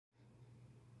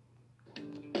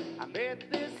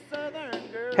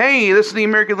Hey, this is the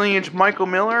American Lineage, Michael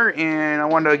Miller, and I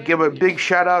want to give a big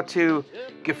shout out to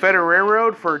Confederate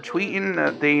Railroad for tweeting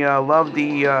that they love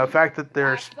the fact that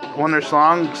one of their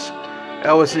songs,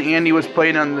 Elvis and Andy, was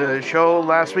played on the show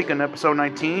last week on episode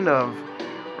 19 of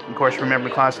course, Remember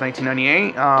Class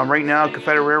 1998. Right now,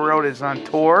 Confederate Railroad is on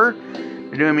tour.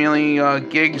 They're doing mainly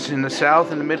gigs in the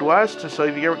South and the Midwest, so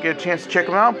if you ever get a chance to check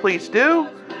them out, please do.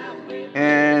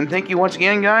 And thank you once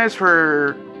again, guys,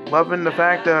 for loving the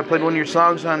fact that I played one of your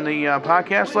songs on the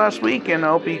podcast last week, and I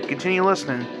hope you continue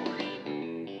listening.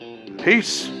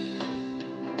 Peace.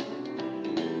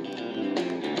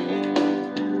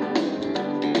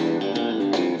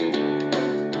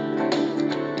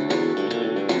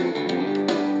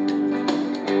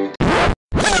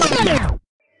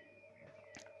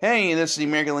 Hey, this is the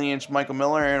American Lineage, Michael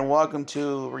Miller, and welcome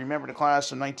to Remember the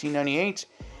Class of 1998,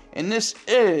 and this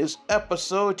is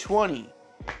episode 20.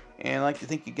 And I'd like to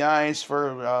thank you guys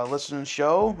for listening to the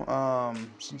show,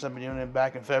 since I've been doing it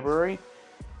back in February,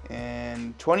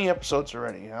 and 20 episodes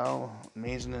already. How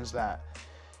amazing is that?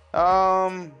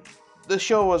 This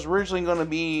show was originally going to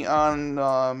be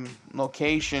on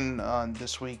location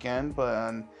this weekend,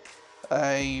 but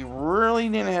I really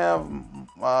didn't have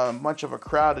much of a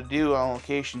crowd to do on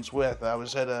locations with. I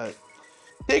was at a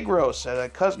pig roast at a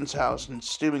cousin's house in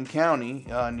Steuben County,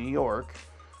 New York.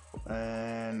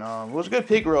 And it was a good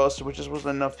pig roast, which just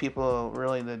wasn't enough people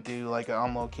really to do like an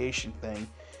on location thing.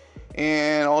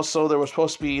 And also there was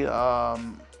supposed to be a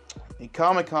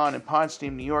Comic-Con in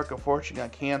Potsdam, New York. Unfortunately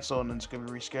got canceled, and it's going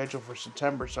to be rescheduled for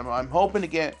September. So I'm hoping to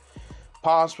get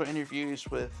possible interviews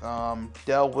with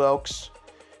Del Wilkes,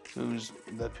 who's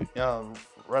the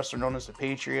wrestler known as the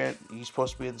Patriot. He's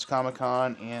supposed to be at this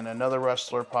Comic-Con, and another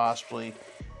wrestler possibly,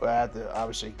 but I have to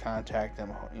obviously contact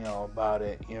them, about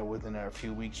it, within a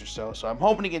few weeks or so. So I'm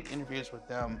hoping to get interviews with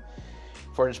them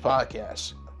for this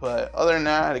podcast. But other than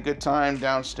that, I had a good time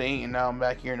downstate, and now I'm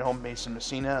back here in the home base in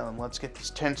Messina, and let's get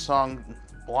this 10-song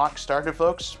block started,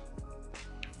 folks.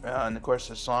 And of course,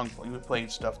 this song, we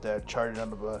played stuff that charted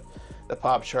under the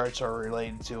pop charts are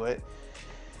related to it.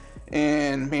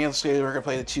 And mainly we're going to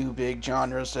play the two big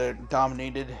genres that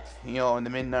dominated, in the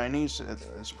mid-90s at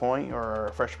this point, or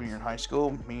our freshman year in high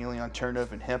school, mainly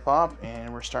alternative and hip-hop.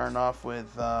 And we're starting off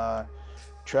with a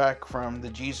track from the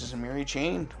Jesus and Mary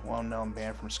Chain, well-known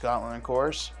band from Scotland, of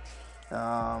course.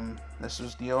 This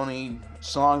was the only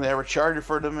song that ever charted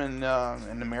for them in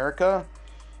America,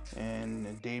 and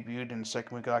it debuted in the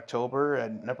second week of October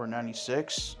at number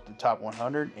 96, the top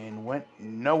 100, and went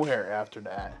nowhere after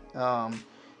that.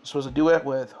 This was a duet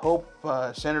with Hope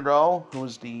Sanderdal, who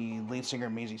was the lead singer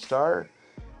of Mazzy Star.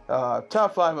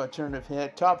 Top 5 alternative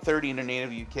hit, top 30 in the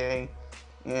native UK,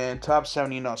 and top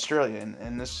 70 in Australia.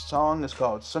 And this song is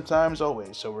called Sometimes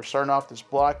Always. So we're starting off this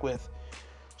block with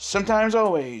Sometimes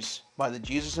Always by the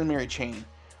Jesus and Mary Chain.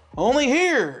 Only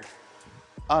here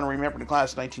on Remember the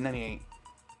Class 1998.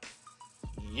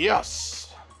 Yes!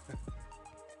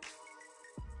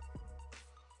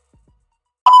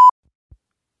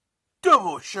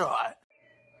 Double shot.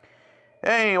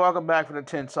 Hey, welcome back for the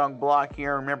 10-song block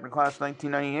here. Remember Class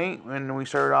 1998, when we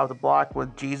started off the block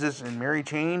with Jesus and Mary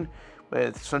Chain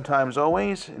with Sometimes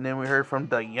Always, and then we heard from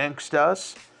the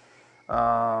Youngsters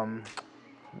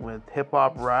with Hip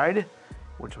Hop Ride,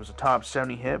 which was a top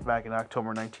 70 hit back in October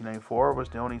 1994. It was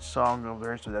the only song of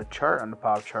theirs to chart on the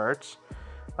pop charts.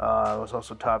 It was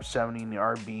also top 70 in the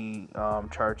R&B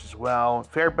charts as well.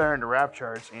 Fared better in the rap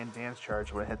charts and dance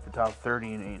charts when it hit the top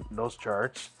 30 in those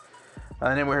charts.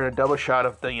 And then we heard a double shot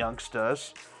of the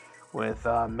Youngsters with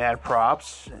Mad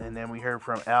Props. And then we heard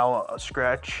from Al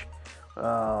Scratch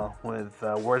with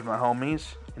Where's My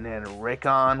Homies. And then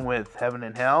Raycon with Heaven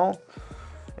and Hell.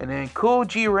 And then Cool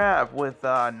G Rap with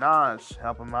Nas,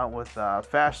 help him out with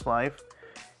Fast Life.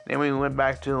 Then we went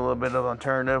back to a little bit of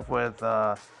alternative with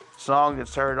song that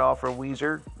started off for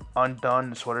Weezer, Undone,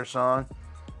 the Sweater song.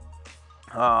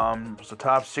 It was a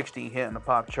top 60 hit in the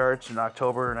pop charts in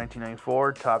October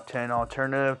 1994. Top 10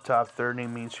 alternative, top 30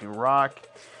 mainstream rock.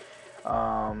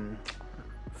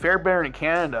 Fared better in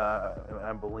Canada,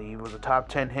 I believe. It was a top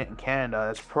 10 hit in Canada.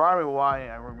 That's probably why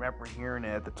I remember hearing it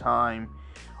at the time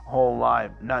a whole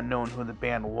lot, not knowing who the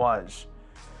band was.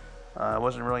 I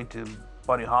wasn't really into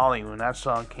Buddy Holly when that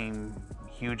song came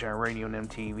huge on radio and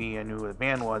MTV. I knew who the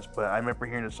band was, but I remember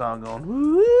hearing the song going,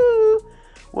 woo,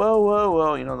 whoa, whoa,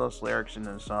 whoa, those lyrics in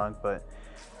the song. But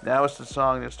that was the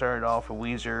song that started off with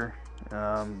Weezer,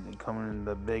 coming in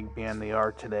the big band they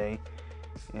are today.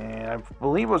 And I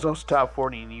believe it was also top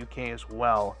 40 in the UK as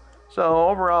well. So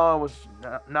overall, it was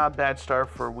not a bad start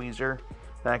for Weezer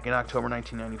back in October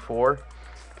 1994.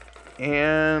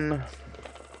 And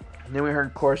then we heard,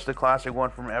 of course, the classic one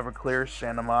from Everclear,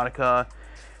 Santa Monica.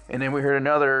 And then we heard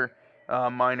another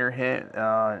minor hit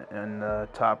in the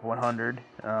top 100.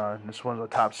 This one's a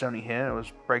top 70 hit. It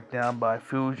was Breakdown by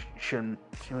Fu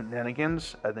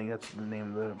Shenanigans. I think that's the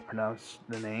name pronounce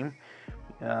the name.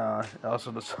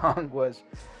 Also, the song was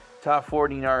top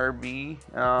 40 in R&B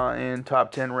and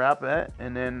top 10 rap.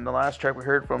 And then the last track we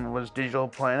heard from was Digital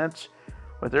Planets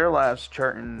with their last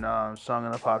charting song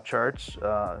on the pop charts,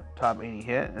 top 80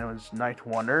 hit, and it was Night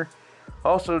Wonder.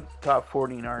 Also top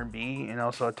 40 in R&B and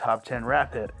also a top 10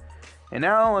 rap hit. And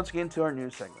now let's get into our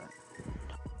news segment.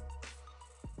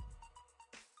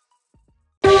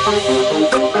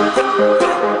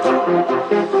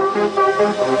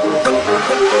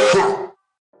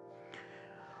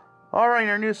 Alright, in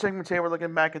our news segment today, we're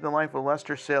looking back at the life of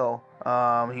Lester Sill.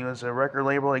 He was a record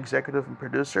label executive and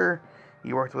producer.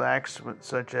 He worked with acts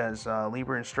such as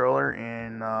Leiber and Stroller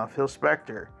and Phil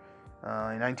Spector.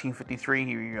 In 1953,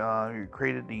 he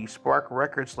created the Spark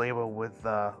Records label with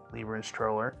Leiber and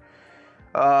Stroller.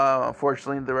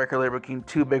 Unfortunately, the record label became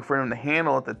too big for him to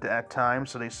handle at that time,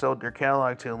 so they sold their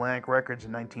catalog to Atlantic Records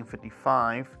in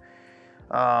 1955.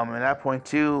 At that point,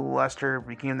 too, Lester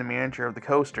became the manager of the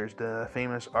Coasters, the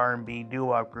famous R&B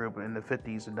doo-wop group in the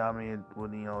 50s that dominated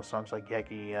with songs like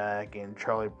Yakety Yak and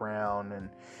Charlie Brown and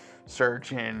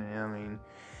Searchin',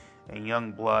 and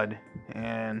Young Blood.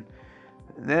 And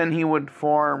then he would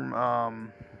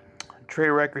form Trey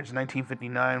Records in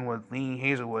 1959 with Lee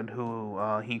Hazelwood, who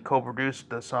he co-produced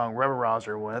the song Rebel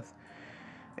Rouser with.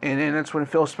 And then that's when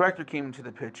Phil Spector came into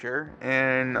the picture.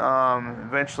 And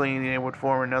eventually they would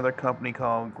form another company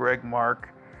called Greg Mark,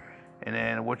 and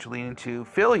then which leading into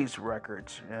Phillies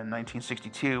Records in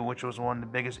 1962, which was one of the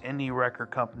biggest indie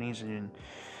record companies in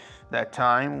that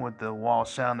time with the wall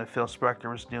sound that Phil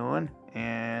Spector was doing.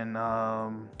 And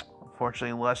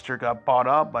unfortunately, Lester got bought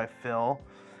out by Phil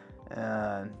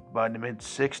by the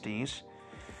mid-60s.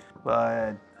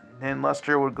 But then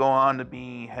Lester would go on to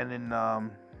be heading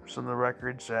some of the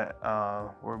records that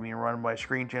were being run by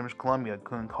Screen Gems Columbia,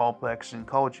 including Colplex and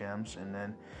Cult Gems. And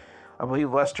then I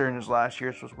believe Lester in his last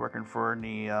years was working for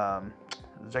the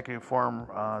executive firm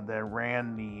that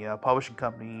ran the publishing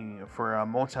company for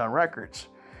Motown Records.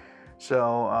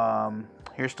 So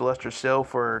here's to Lester Sill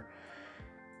for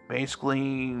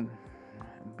basically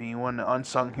being one of the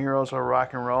unsung heroes of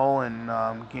rock and roll and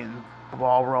getting the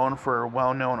ball rolling for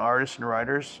well-known artists and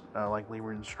writers like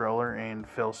Leiber and Stroller and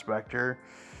Phil Spector.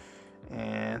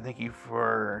 And thank you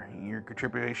for your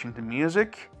contribution to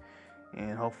music,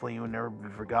 and hopefully you will never be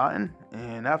forgotten.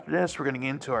 And after this, we're going to get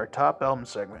into our top album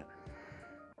segment.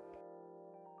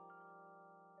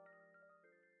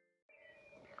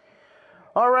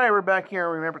 Alright, we're back here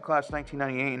on Remember Class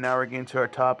 1998, and now we're getting to our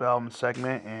top album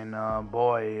segment. And I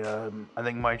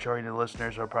think majority of the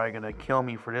listeners are probably going to kill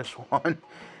me for this one.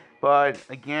 But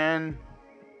again,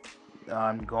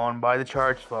 I'm going by the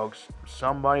charts, folks.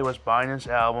 Somebody was buying this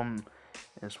album.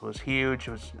 This was huge.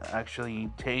 It was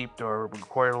actually taped or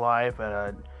recorded live at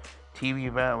a TV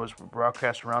event. It was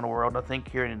broadcast around the world. I think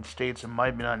here in the States it might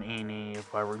have been on A&E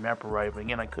if I remember right. But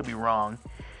again, I could be wrong.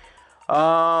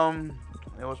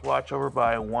 It was watched over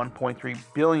by 1.3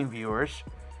 billion viewers.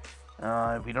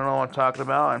 If you don't know what I'm talking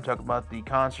about the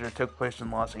concert that took place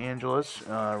in Los Angeles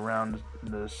around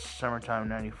the summertime of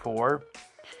 '94.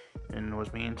 And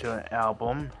was made into an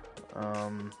album.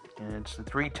 And it's the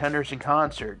Three Tenors in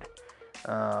Concert.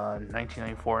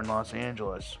 1994 in Los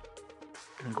Angeles.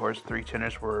 And of course, Three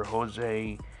Tenors were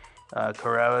Jose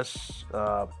Carreras,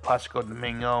 Pasco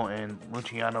Domingo, and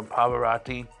Luciano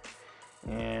Pavarotti.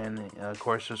 And of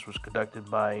course, this was conducted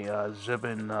by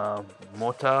Zubin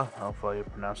Mota, hopefully I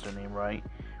pronounced their name right,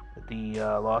 with the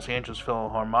Los Angeles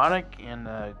Philharmonic and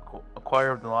the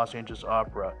choir of the Los Angeles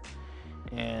Opera.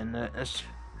 And this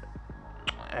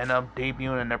ended up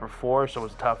debuting at number 4, so it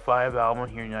was a top 5 album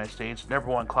here in the United States. Number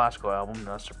 1 classical album,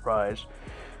 not a surprise.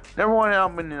 Number 1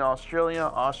 album in Australia,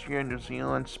 Austria, New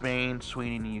Zealand, Spain,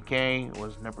 Sweden, and UK. It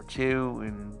was number 2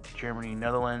 in Germany and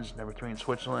Netherlands. Number 3 in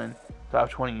Switzerland. Top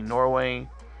 20 in Norway.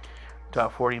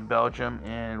 Top 40 in Belgium.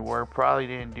 And where it probably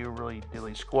didn't do really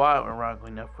diddly squat,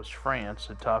 ironically enough, was France,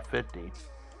 the top 50.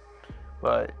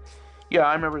 But yeah,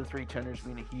 I remember the Three Tenors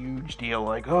being a huge deal.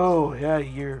 Like, oh, yeah,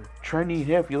 you're trendy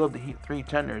if you love the Three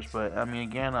Tenors. But, I mean,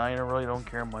 again, I really don't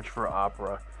care much for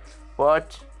opera.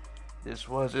 But this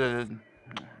was a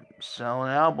selling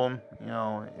album. You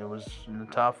know, it was in the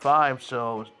top 5,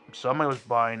 so somebody was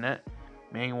buying it.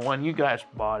 Maybe one of you guys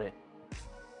bought it.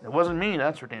 It wasn't me,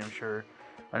 that's for damn sure.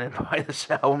 I didn't buy this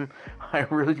album. I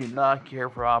really did not care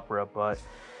for opera, but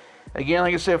Again,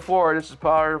 like I said before, this is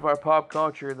part of our pop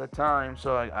culture at the time,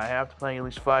 so I have to play at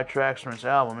least 5 tracks from this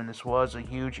album, and this was a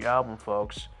huge album,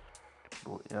 folks.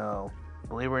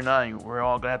 Believe it or not, we're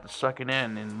all gonna have to suck it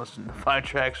in and listen to 5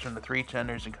 tracks from the Three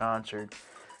Tenors in concert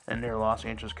and their Los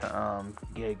Angeles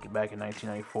gig back in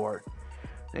 1994.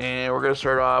 And we're gonna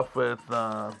start off with,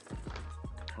 I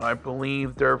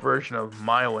believe, their version of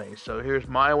My Way. So here's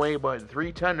My Way by the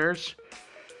Three Tenors,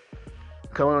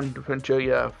 coming to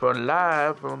you for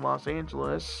live from Los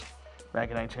Angeles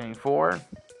back in 1994.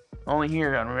 Only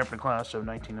here on Remember the Class of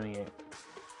 1998.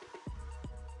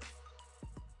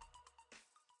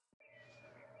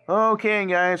 Okay,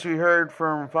 guys, we heard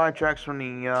from 5 tracks from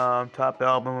the top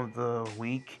album of the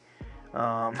week.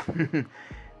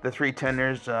 The Three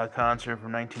Tenors concert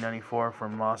from 1994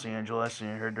 from Los Angeles,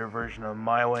 and you heard their version of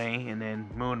My Way, and then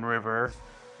Moon River,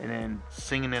 and then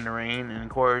Singing in the Rain, and of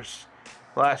course,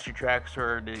 last 2 tracks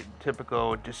are the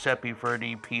typical Giuseppe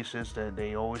Verdi pieces that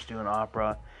they always do in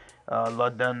opera. La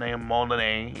Donna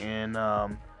Molene, and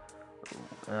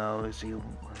let's see,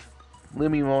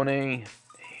 Limone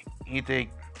Ite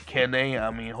Kene.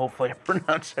 I mean, hopefully I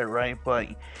pronounced that right, but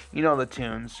you know the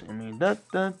tunes. I mean, da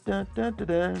da da da da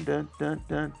da da da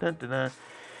da da da.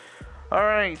 All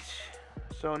right,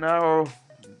 so now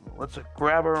let's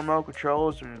grab our remote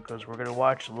controls because we're gonna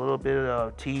watch a little bit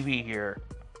of TV here.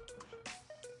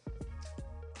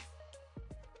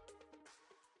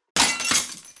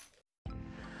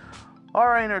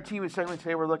 Alright, in our TV segment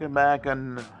today, we're looking back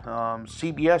on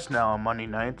CBS now on Monday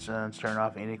nights, and starting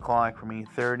off 8 o'clock from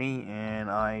 8:30,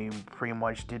 and I pretty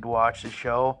much did watch the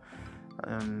show.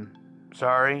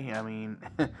 Sorry, I mean,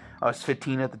 I was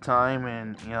 15 at the time,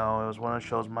 and, you know, it was one of the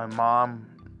shows my mom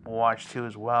watched too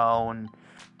as well, and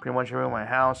pretty much everyone in my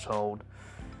household.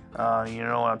 You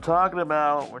know what I'm talking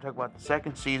about. We're talking about the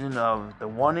 2nd season of the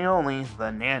one and only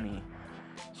The Nanny,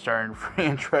 starring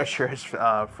Fran Drescher as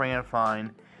Fran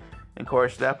Fine. And of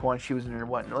course, at that point, she was in her,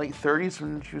 late 30s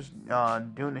when she was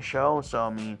doing the show. So, I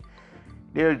mean,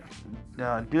 dude,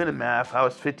 doing the math, I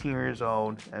was 15 years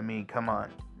old. I mean, come on.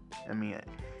 I mean,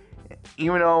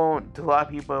 even though to a lot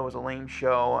of people it was a lame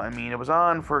show, I mean, it was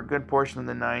on for a good portion of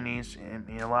the 90s, and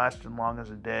it lasted as long as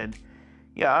it did.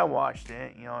 Yeah, I watched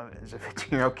it, you know, as a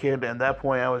 15-year-old kid. At that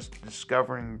point, I was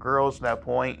discovering girls at that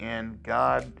point, and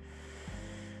God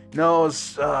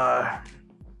knows,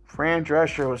 Fran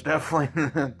Drescher was definitely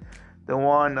the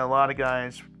one. A lot of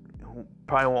guys who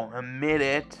probably won't admit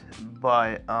it,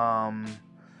 but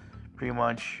pretty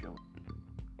much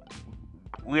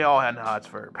we all had the hots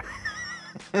for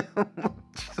her.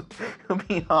 To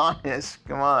be honest,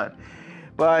 come on.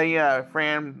 But yeah,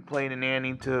 Fran played a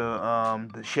nanny to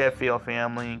the Sheffield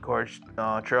family. Of course,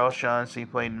 Charles Shaughnessy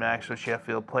played Maxwell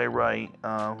Sheffield, playwright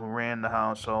who ran the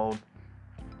household.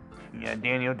 Yeah,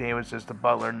 Daniel Davis is the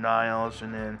butler, Niles,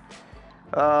 and then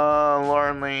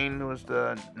Lauren Lane was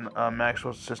the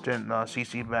Maxwell's assistant,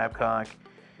 CC Babcock,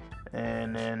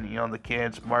 and then, you know, the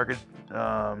kids, Margaret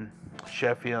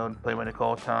Sheffield, played by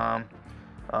Nicole Tom,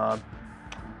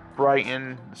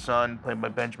 Brighton, the son, played by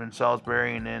Benjamin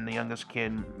Salisbury, and then the youngest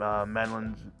kid,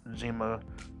 Madeline Zima,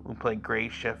 who played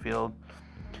Grace Sheffield.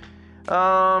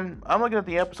 I'm looking at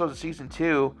the episodes of season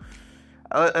 2.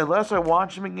 Unless I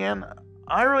watch them again,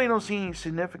 I really don't see any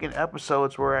significant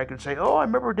episodes where I can say, oh, I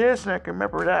remember this and I can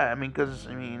remember that. I mean, because,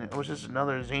 it was just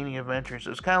another zany adventure.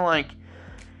 So it's kind of like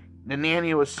The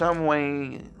Nanny was some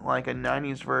way like a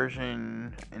 90s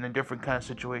version in a different kind of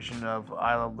situation of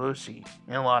I Love Lucy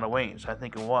in a lot of ways. I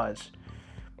think it was.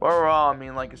 But overall, I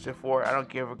mean, like I said before, I don't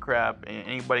give a crap.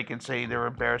 Anybody can say they were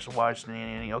embarrassed to watch The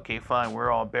Nanny. Okay, fine,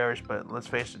 we're all embarrassed, but let's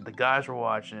face it, the guys were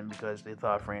watching it because they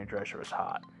thought Fran Drescher was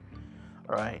hot.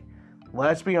 Alright?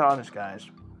 Let's be honest, guys.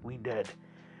 We did.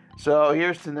 So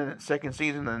here's to the 2nd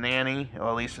season of The Nanny, or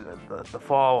at least the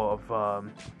fall of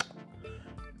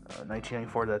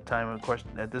 1994 at that time. Of course,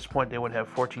 at this point, they would have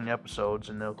 14 episodes,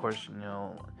 and then, of course,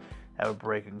 have a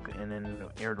break and then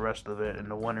air the rest of it in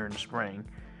the winter and spring.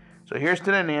 So here's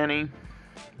to The Nanny,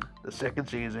 the 2nd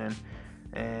season,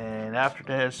 and after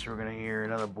this, we're going to hear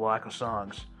another block of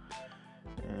songs.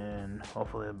 And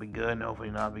hopefully it'll be good,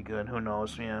 hopefully not be good, who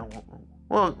knows,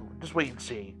 Well, just wait and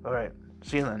see. Alright,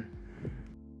 see you then.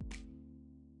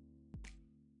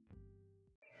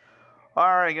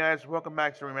 Alright, guys, welcome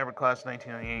back to Remember Class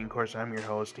 1998. Of course, I'm your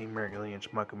host, Steve Merkley and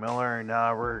Schmucka Miller, and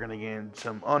now we're going to get into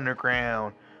some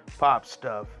underground pop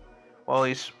stuff. Well, at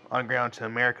least underground to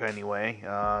America, anyway.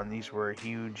 These were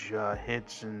huge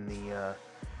hits in the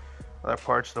other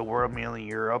parts of the world, mainly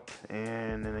Europe,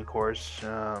 and then, of course,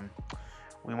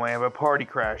 we might have a party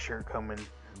crasher coming.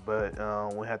 But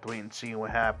we'll have to wait and see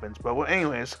what happens. But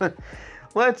anyways,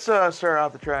 Let's start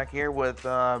off the track here with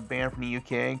a band from the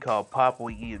UK called Pop Will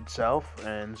Eat Itself,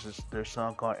 and this is their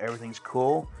song called Everything's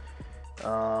Cool.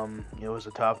 It was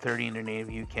a top 30 in their native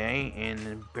UK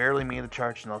and barely made the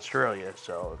charts in Australia.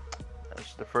 So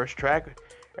that's the first track,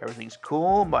 Everything's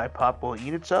Cool by Pop Will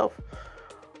Eat Itself.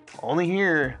 Only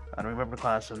here on Remember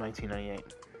Class of 1998.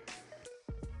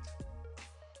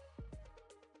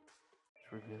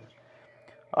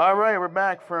 Alright, we're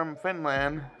back from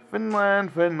Finland.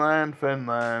 Finland,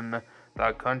 the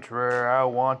country I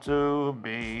want to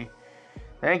be.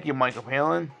 Thank you, Michael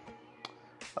Palin.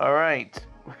 Alright,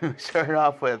 we started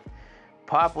off with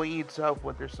Pop Will Eat Itself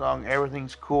with their song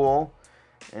Everything's Cool.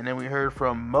 And then we heard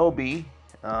from Moby,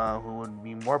 who would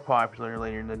be more popular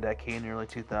later in the decade, in the early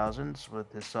 2000s,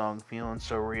 with his song Feeling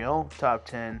So Real. Top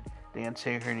 10 dance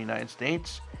hit here in the United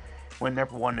States. Went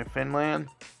number 1 in Finland.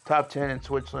 Top 10 in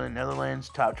Switzerland and Netherlands.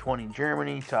 Top 20 in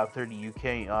Germany. Top 30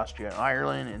 UK, Austria, and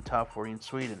Ireland. And top 40 in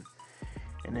Sweden.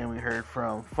 And then we heard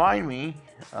from Find Me.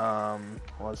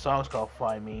 The song's called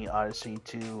Find Me, Odyssey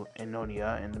to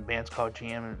Enodia. And the band's called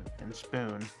Jam and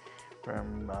Spoon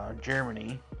from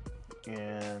Germany.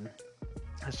 And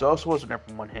this also was a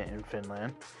number 1 hit in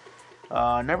Finland.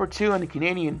 Number 2 in the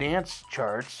Canadian dance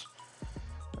charts.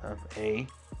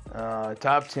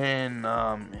 Top 10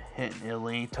 hit in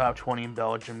Italy, top 20 in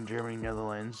Belgium, Germany,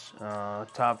 Netherlands,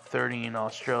 top 30 in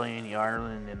Australia and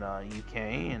Ireland and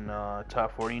UK, and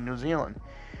top 40 in New Zealand.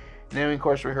 And then, of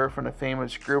course, we heard from the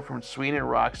famous group from Sweden,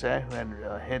 Roxette, who had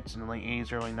hits in the late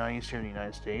 80s, early 90s here in the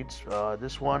United States.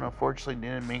 This one, unfortunately,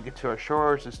 didn't make it to our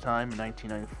shores this time in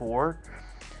 1994.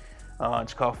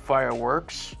 It's called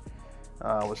Fireworks.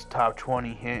 Was top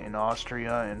 20 hit in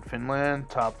Austria and Finland,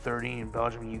 top 30 in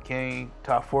Belgium and UK,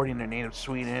 top 40 in their native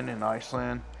Sweden and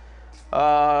Iceland.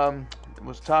 It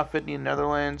was top 50 in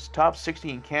Netherlands, top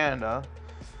 60 in Canada,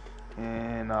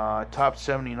 and top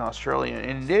 70 in Australia.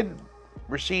 And it did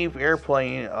receive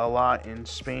airplay a lot in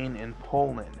Spain and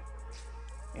Poland.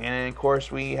 And then, of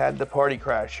course, we had the Party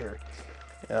Crasher.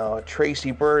 Tracy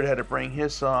Byrd had to bring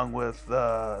his song with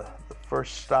the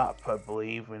First Stop, I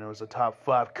believe, and it was a top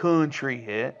 5 country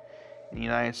hit in the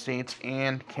United States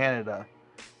and Canada.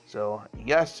 So,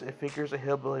 yes, it figures a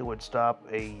hillbilly would stop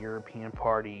a European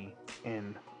party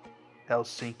in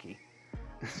Helsinki.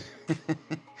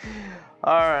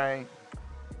 Alright,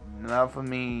 enough of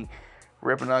me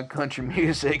ripping on country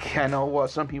music. I know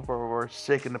some people were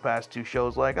sick in the past 2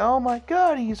 shows, like, oh my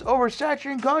god, he's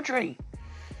oversaturating country.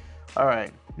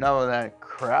 Alright, enough of that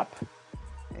crap.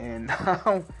 And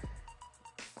now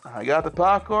I got the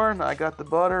popcorn, I got the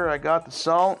butter, I got the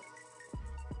salt.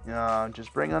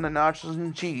 Just bring on the nachos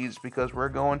and cheese because we're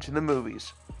going to the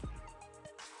movies.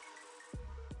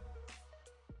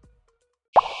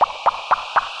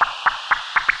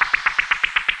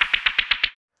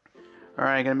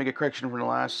 Alright, gonna make a correction from the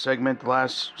last segment. The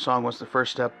last song was The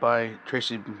First Step by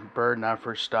Tracy Byrd, not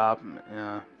First Stop.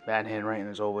 Bad handwriting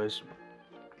as always.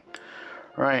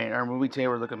 Alright, our movie today,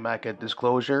 we're looking back at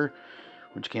Disclosure,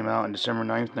 which came out on December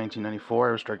 9th, 1994.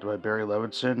 It was directed by Barry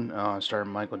Levinson, starred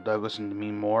Michael Douglas and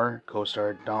Demi Moore,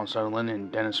 co-starred Donald Sutherland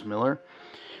and Dennis Miller.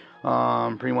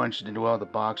 Pretty much did well at the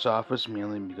box office,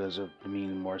 mainly because of Demi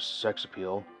Moore's sex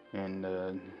appeal, and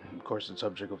of course the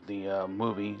subject of the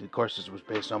movie. Of course, this was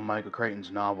based on Michael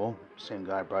Crichton's novel, same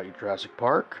guy brought you Jurassic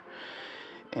Park,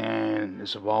 and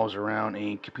this evolves around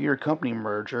a computer company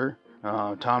merger.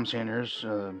 Tom Sanders,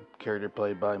 character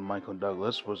played by Michael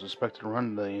Douglas, was expected to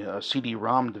run the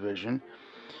CD-ROM division,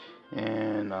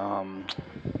 and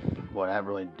that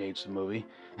really dates the movie.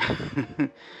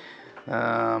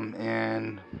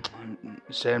 And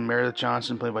said Meredith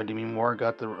Johnson, played by Demi Moore,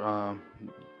 got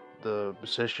the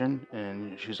position,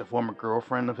 and she's a former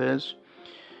girlfriend of his,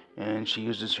 and she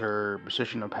uses her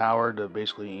position of power to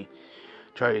basically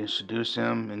try to seduce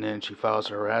him, and then she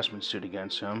files a harassment suit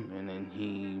against him, and then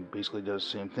he basically does the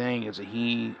same thing. It's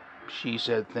a she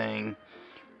said thing,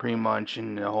 pretty much,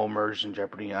 and the whole merger's in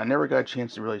jeopardy. I never got a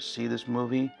chance to really see this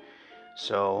movie,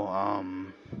 so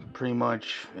pretty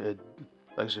much, like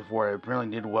I said before, it really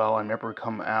did well. I remember it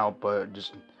come out, but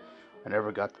I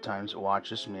never got the time to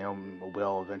watch this. Maybe I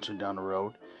will eventually down the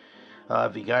road.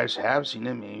 If you guys have seen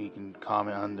it, maybe you can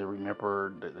comment on the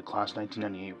Remember the Class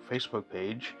 1998 Facebook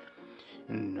page,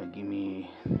 and give me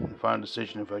the final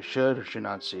decision if I should or should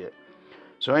not see it.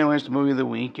 So anyways, the movie of the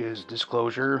week is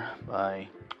Disclosure,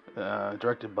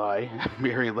 directed by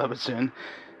Barry Levinson,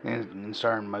 and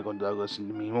starring Michael Douglas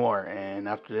and Demi Moore. And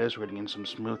after this, we're going to get some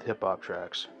smooth hip-hop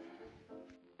tracks.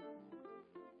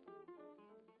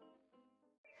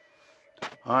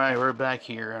 Alright, we're back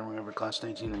here on Remember Class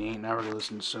 1998. Now we're going to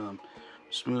listen to some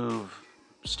smooth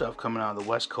stuff coming out of the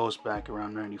West Coast back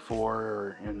around '94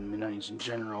 or in the '90s in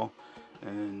general,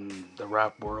 in the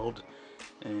rap world.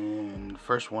 And the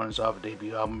first one is off a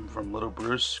debut album from Little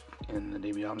Bruce, and the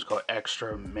debut album is called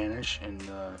Extra Manish, and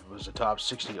it was a top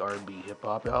 60 R&B hip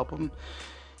hop album.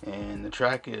 And the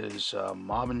track is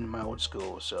Mobbin' in My Old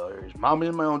School. So here's Mobbin'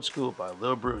 in My Old School by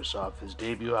Lil Bruce off his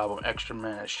debut album Extra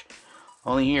Manish,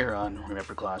 only here on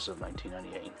Remember Class of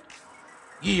 1998.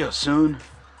 Yeah, son.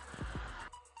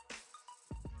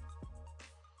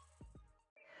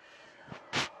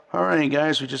 Alright,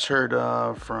 guys, we just heard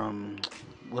from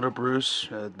Little Bruce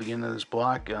at the beginning of this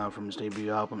block from his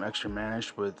debut album Extra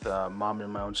Manish with Mobbin'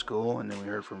 in My Own School, and then we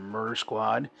heard from Murder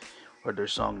Squad with their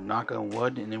song Knock on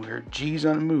Wood, and then we heard G's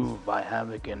on the Move by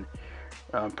Havoc and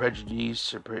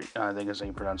Prejudice, I think that's how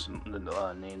you pronounce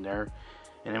the name there.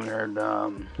 And then we heard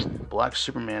Black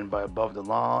Superman by Above the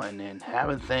Law, and then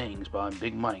Having Things by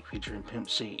Big Mike featuring Pimp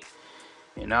C.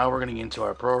 And now we're going to get into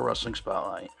our Pro Wrestling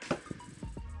Spotlight.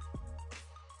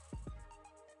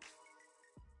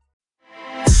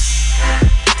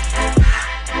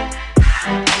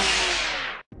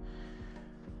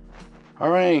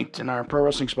 Alright, in our Pro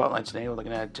Wrestling Spotlight today, we're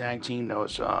looking at a tag team that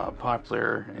was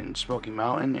popular in Smoky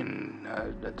Mountain, and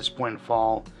at this point in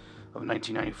fall of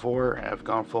 1994, have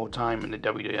gone full-time in the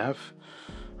WWF,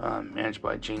 managed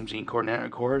by James E. Cornette,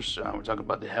 of course. We're talking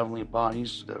about the Heavenly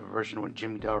Bodies, the version with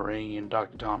Jimmy Del Rey and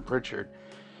Dr. Tom Pritchard.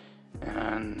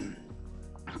 And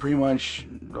pretty much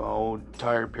the whole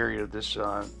entire period of this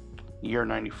year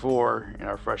 94, in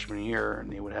our freshman year,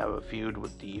 they would have a feud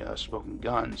with the Smoking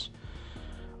Guns.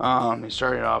 They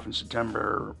started off in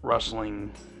September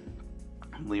wrestling,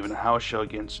 leaving a house show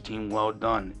against Team Well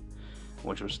Done,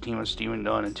 which was a team of Stephen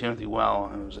Dunn and Timothy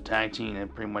Well, and it was a tag team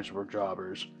and pretty much were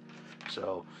jobbers.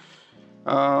 So,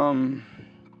 let's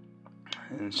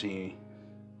see.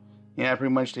 Yeah,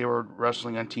 pretty much they were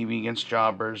wrestling on TV against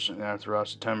jobbers throughout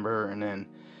September, and then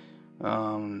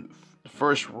the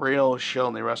first real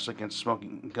show they wrestled against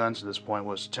Smoking Guns at this point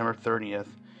was September 30th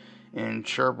in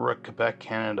Sherbrooke, Quebec,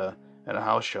 Canada, at a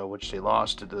house show, which they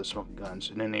lost to the Smoking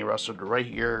Guns. And then they wrestled right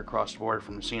here across the border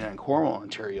from Messina in Cornwall,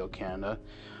 Ontario, Canada,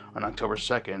 on October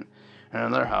 2nd, and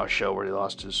another house show where they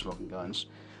lost to the Smoking Guns.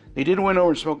 They did win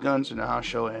over Smoking Guns in a house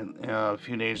show a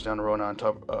few days down the road on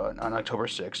October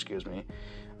 6th,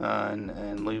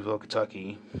 in Louisville,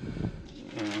 Kentucky.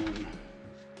 And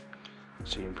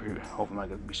let's see, I'm hoping I'm not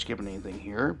going to be skipping anything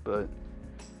here, but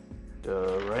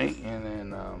right, and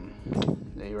then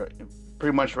they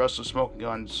pretty much wrestled Smoking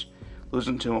Guns,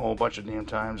 losing to a whole bunch of damn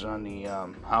times on the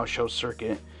house show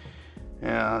circuit.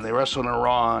 They wrestled on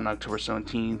Raw on October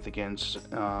 17th against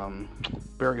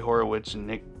Barry Horowitz and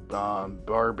Nick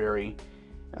Barberry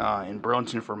in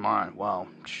Burlington, Vermont. Wow,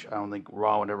 I don't think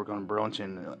Raw would ever go to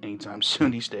Burlington anytime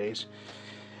soon these days.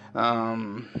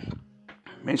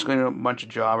 Basically a bunch of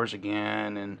jobbers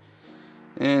again,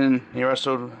 and they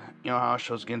wrestled house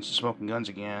shows against the Smoking Guns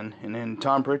again. And then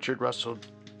Tom Pritchard wrestled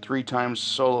 3 times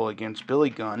solo against Billy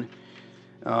Gunn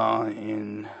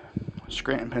in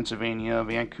Scranton, Pennsylvania,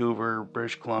 Vancouver,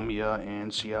 British Columbia,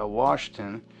 and Seattle,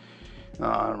 Washington,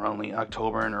 around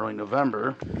October and early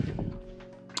November.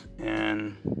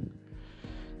 And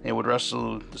they would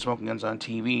wrestle the Smoking Guns on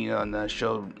TV on the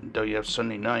show WWF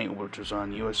Sunday Night, which was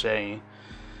on USA.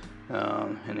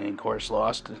 And then, of course,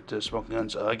 lost to Smoking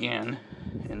Guns again.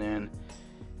 And then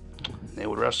they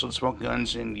would wrestle the Smoking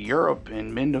Guns in Europe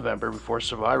in mid-November before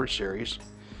Survivor Series.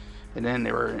 And then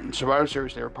they were in Survivor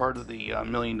Series. They were part of the $1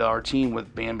 Million Team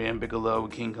with Bam Bam Bigelow,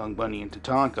 King Kong Bundy, and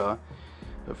Tatanka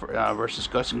versus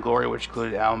Guts and Glory, which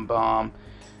included Alan Baum,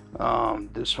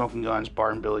 the Smoking Guns,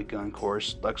 Bart and Billy Gunn, of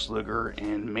course, Lex Luger,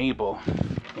 and Mabel.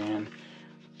 And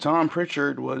Tom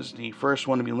Pritchard was the first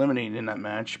one to be eliminated in that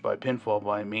match by pinfall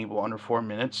by Mabel under 4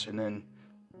 minutes. And then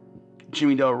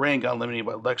Jimmy Del Rey got eliminated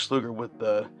by Lex Luger with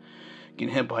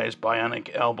getting hit by his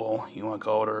bionic elbow, you want to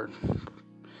call it, or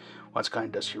it's kind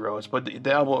of Dusty Rhodes, but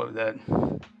the elbow that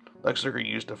Lex Luger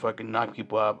used to fucking knock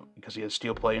people out because he had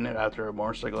steel plate in it after a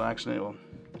motorcycle accident.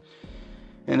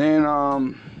 And then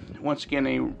once again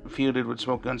they feuded with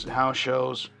Smoke Guns at house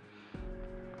shows,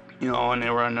 and they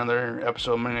were on another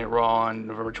episode of Monday Night Raw on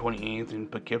November 28th in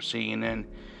Poughkeepsie. And then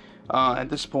at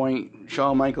this point,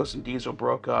 Shawn Michaels and Diesel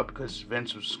broke up because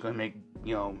Vince was going to make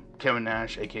Kevin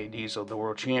Nash, aka Diesel, the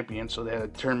world champion. So they had a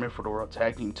tournament for the world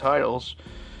tag team titles.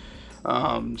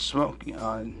 Smoking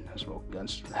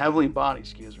Guns, Heavenly Body,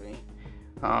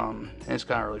 and it's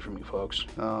kind of early for me, folks.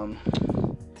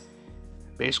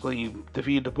 Basically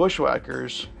defeated the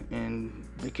Bushwhackers in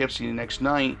Poughkeepsie the next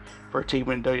night for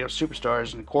taking WWF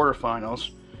Superstars in the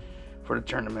quarterfinals for the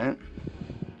tournament.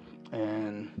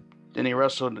 And Then they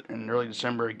wrestled in early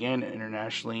December again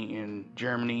internationally in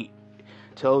Germany,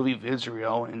 Tel Aviv,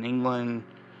 Israel, and England.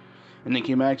 And they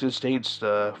came back to the States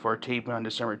for a tape on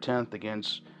December 10th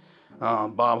against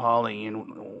Bob Holly,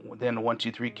 and then 1,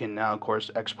 2, 3 Kid, now of course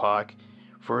X-Pac,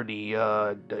 for the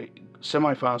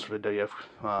semifinals for the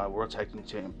WWF World Tag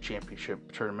Team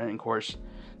Championship tournament. And of course,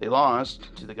 they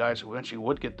lost to the guys who eventually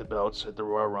would get the belts at the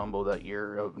Royal Rumble that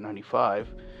year of '95.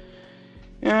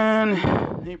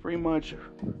 And they pretty much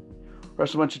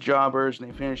wrestled a bunch of jobbers, and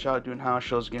they finished out doing house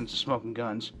shows against the Smoking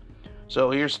Guns. So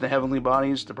here's the Heavenly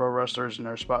Bodies, the pro wrestlers in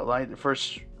their spotlight. The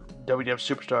first WWF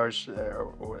superstars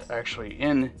were actually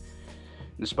in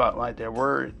the spotlight that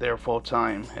were there full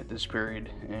time at this period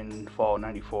in fall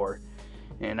 '94.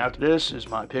 And after this is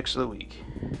my picks of the week.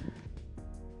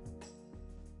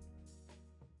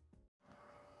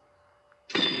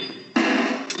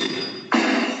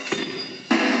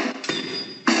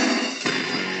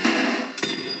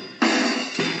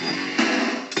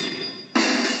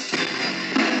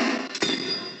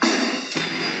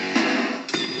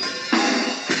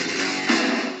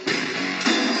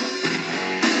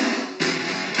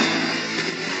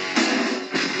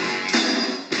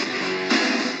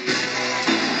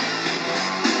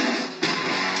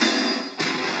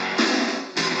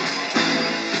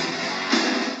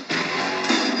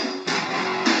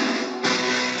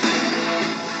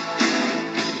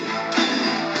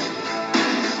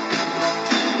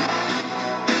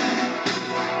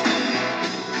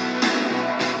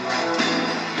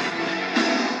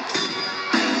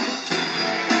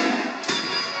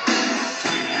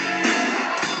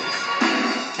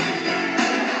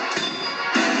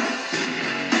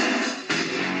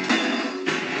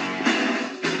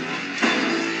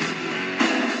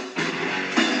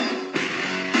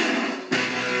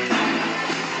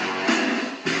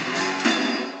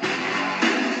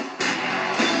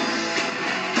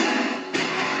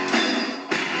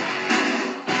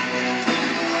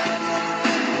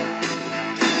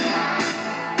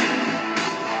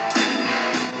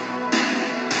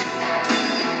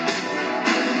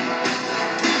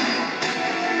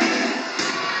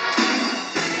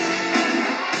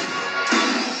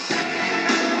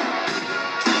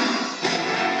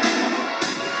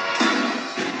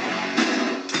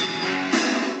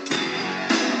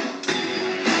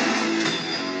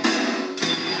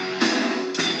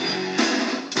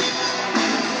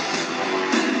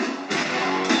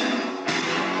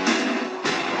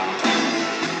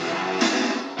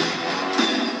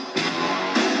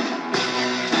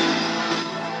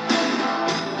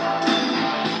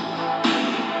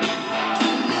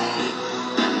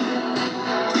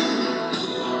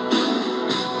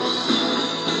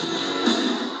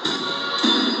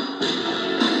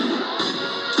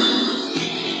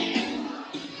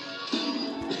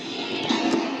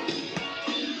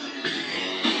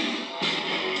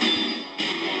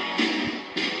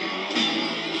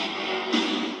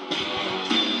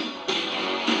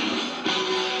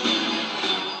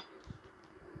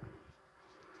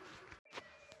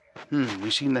 We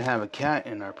seem to have a cat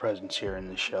in our presence here in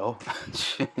the show.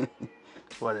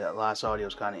 Well, that last audio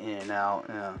is kind of in and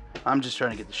out. I'm just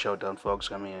trying to get the show done,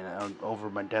 folks. I mean, I'm over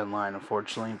my deadline,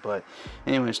 unfortunately. But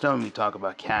anyway, it's time we talk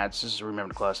about cats. This is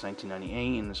Remember the Class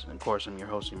 1998, and this, of course, I'm your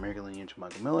host, the American Lineage,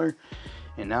 Michael Miller.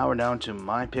 And now we're down to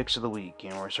my picks of the week,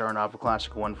 and we're starting off a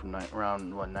classic one from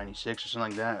around 96 or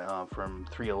something like that, from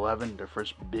 311, their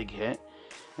first big hit.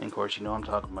 And of course, you know I'm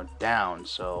talking about Down.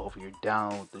 So hopefully you're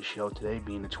down with the show today,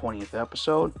 being the 20th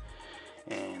episode.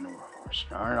 And we're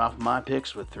starting off my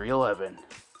picks with 311.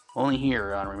 Only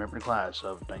here on Remember the Class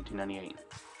of 1998.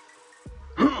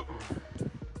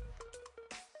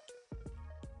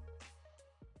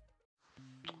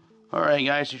 Alright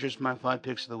guys, here's just my 5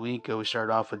 picks of the week. We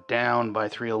started off with Down by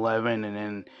 311, and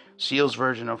then Seal's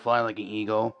version of Fly Like an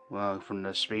Eagle, from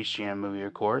the Space Jam movie,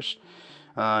 of course.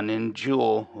 And then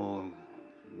Jewel, who,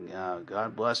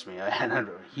 God bless me, I had a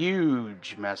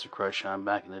huge, massive crush on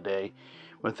back in the day,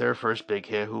 with their first big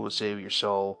hit, Who Will Save Your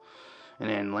Soul. And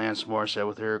then Lance Morissette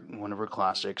with one of her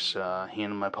classics, Hand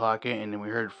in My Pocket. And then we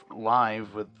heard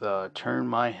live with Turn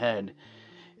My Head.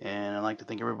 And I'd like to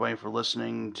thank everybody for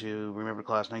listening to Remember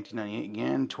Class 1998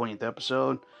 again, 20th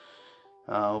episode.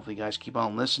 Hopefully you guys keep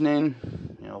on listening.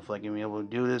 Hopefully I can be able to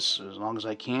do this as long as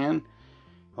I can.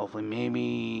 Hopefully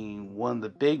maybe one of the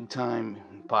big time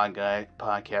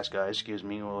podcast guys,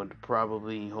 would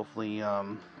probably, hopefully,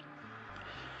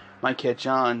 might catch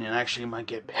on and actually might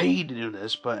get paid to do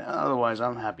this. But otherwise,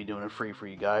 I'm happy doing it free for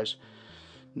you guys.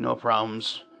 No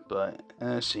problems. But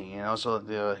let's see. And also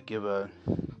to give a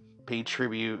paid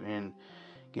tribute and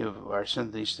give our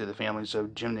sympathies to the families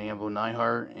of Jim the Anvil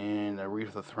Neihart and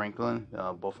Aretha Franklin.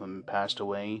 Both of them passed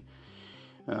away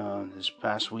this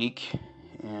past week.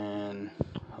 And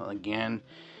again,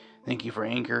 thank you for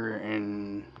Anchor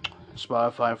and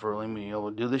Spotify for letting me be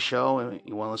able to do the show. If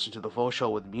you want to listen to the full show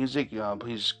with music,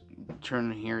 please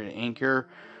turn here to Anchor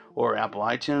or Apple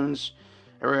iTunes.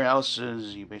 Everywhere else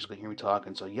is you basically hear me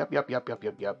talking. So yep.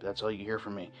 That's all you hear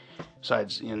from me.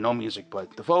 Besides, no music,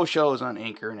 but the full show is on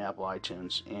Anchor and Apple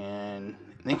iTunes. And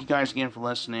thank you guys again for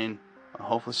listening. I'll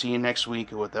hopefully see you next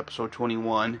week with episode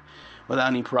 21 without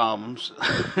any problems.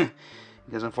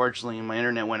 Because unfortunately my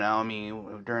internet went out on me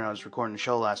during I was recording the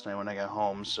show last night when I got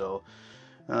home. So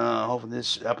hopefully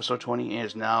this episode 20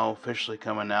 is now officially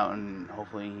coming out, and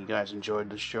hopefully you guys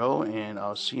enjoyed the show, and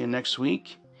I'll see you next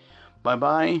week.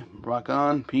 Bye-bye, rock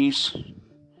on, peace,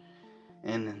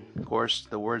 and of course,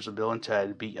 the words of Bill and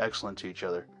Ted, be excellent to each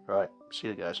other. Alright, see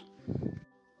you guys.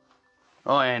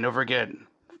 Oh, and don't forget,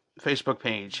 Facebook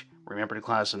page, Remember the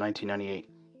Class of 1998.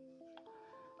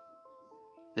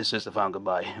 This is the final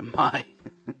goodbye. Bye.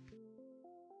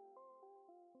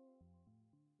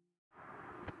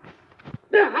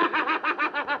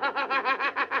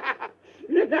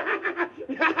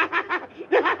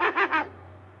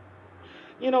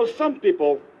 Some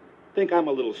people think I'm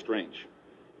a little strange.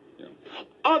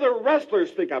 Other wrestlers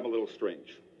think I'm a little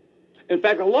strange. In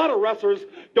fact, a lot of wrestlers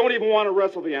don't even want to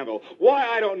wrestle the Anvil. Why,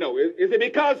 I don't know. Is it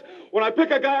because when I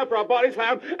pick a guy up for a body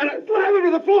slam and I slam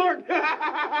him to the floor,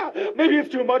 maybe it's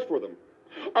too much for them.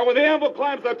 Or when the Anvil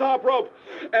climbs the top rope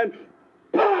and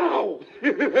pow,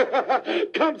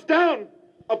 comes down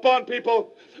upon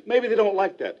people, maybe they don't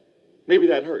like that. Maybe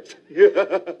that hurts.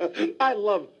 I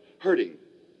love hurting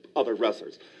other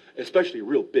wrestlers, especially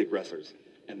real big wrestlers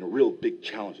and the real big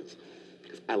challenges,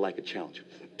 because I like a challenge.